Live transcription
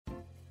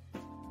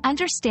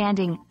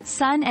Understanding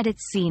Sun at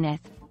its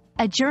Zenith,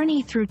 a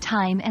journey through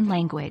time and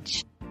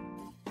language.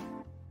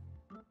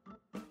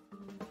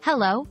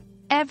 Hello,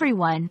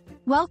 everyone.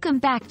 Welcome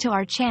back to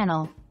our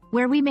channel,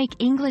 where we make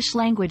English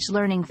language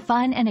learning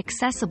fun and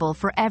accessible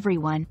for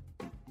everyone.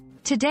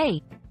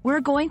 Today,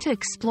 we're going to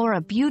explore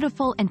a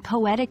beautiful and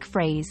poetic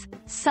phrase,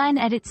 sun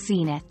at its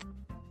zenith.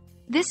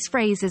 This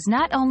phrase is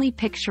not only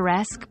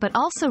picturesque but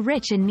also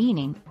rich in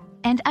meaning,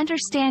 and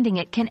understanding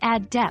it can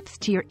add depth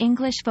to your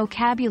English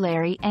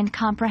vocabulary and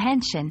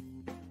comprehension.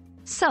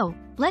 So,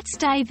 let's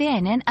dive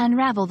in and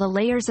unravel the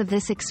layers of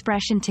this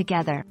expression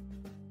together.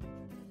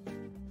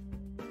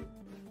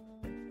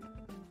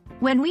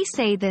 When we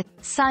say the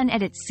sun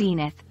at its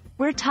zenith,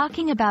 we're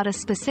talking about a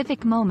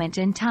specific moment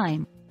in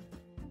time.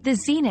 The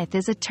zenith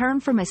is a term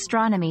from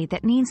astronomy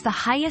that means the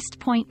highest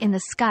point in the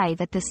sky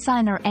that the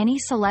sun or any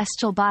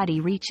celestial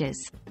body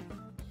reaches.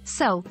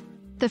 So,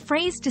 the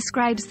phrase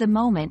describes the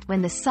moment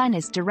when the sun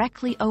is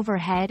directly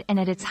overhead and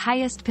at its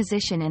highest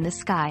position in the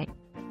sky.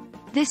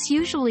 This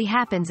usually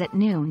happens at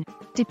noon,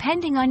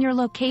 depending on your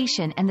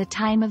location and the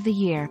time of the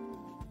year.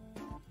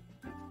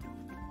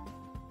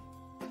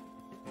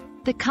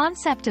 The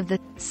concept of the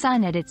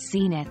sun at its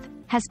zenith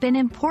has been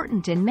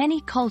important in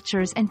many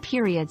cultures and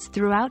periods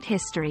throughout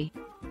history.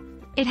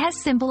 It has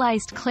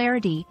symbolized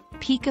clarity,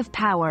 peak of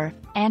power,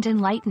 and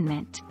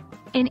enlightenment.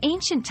 In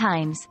ancient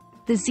times,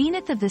 the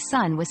zenith of the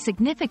sun was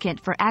significant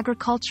for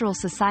agricultural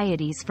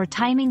societies for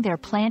timing their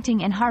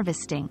planting and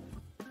harvesting.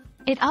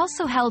 It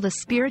also held a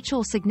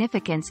spiritual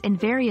significance in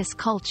various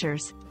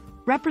cultures,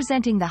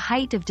 representing the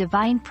height of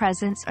divine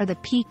presence or the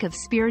peak of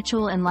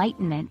spiritual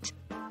enlightenment.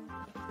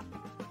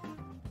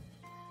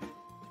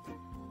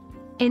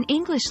 In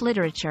English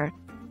literature,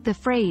 the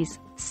phrase,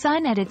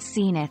 sun at its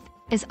zenith,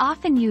 is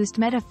often used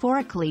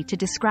metaphorically to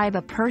describe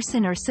a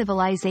person or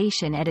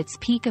civilization at its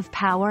peak of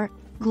power,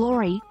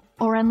 glory,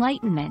 or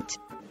enlightenment.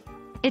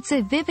 It's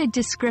a vivid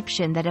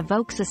description that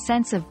evokes a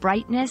sense of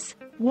brightness,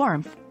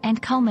 warmth,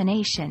 and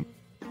culmination.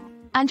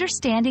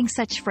 Understanding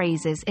such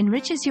phrases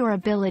enriches your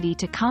ability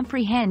to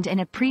comprehend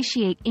and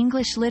appreciate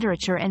English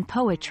literature and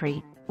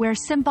poetry, where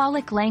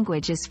symbolic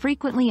language is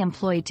frequently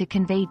employed to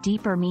convey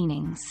deeper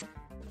meanings.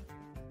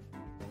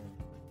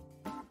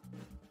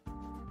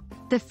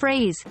 The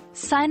phrase,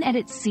 sun at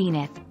its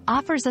zenith,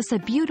 offers us a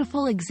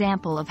beautiful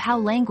example of how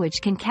language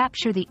can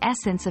capture the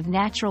essence of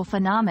natural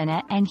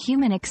phenomena and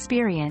human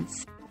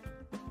experience.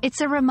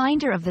 It's a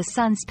reminder of the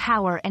sun's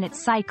power and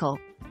its cycle,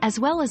 as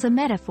well as a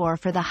metaphor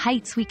for the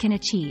heights we can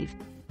achieve.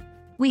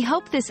 We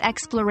hope this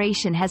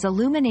exploration has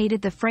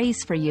illuminated the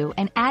phrase for you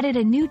and added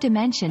a new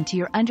dimension to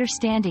your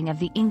understanding of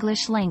the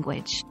English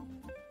language.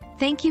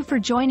 Thank you for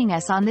joining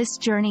us on this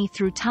journey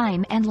through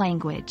time and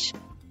language.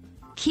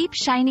 Keep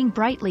shining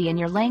brightly in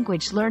your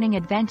language learning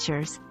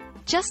adventures,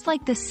 just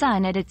like the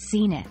sun at its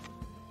zenith.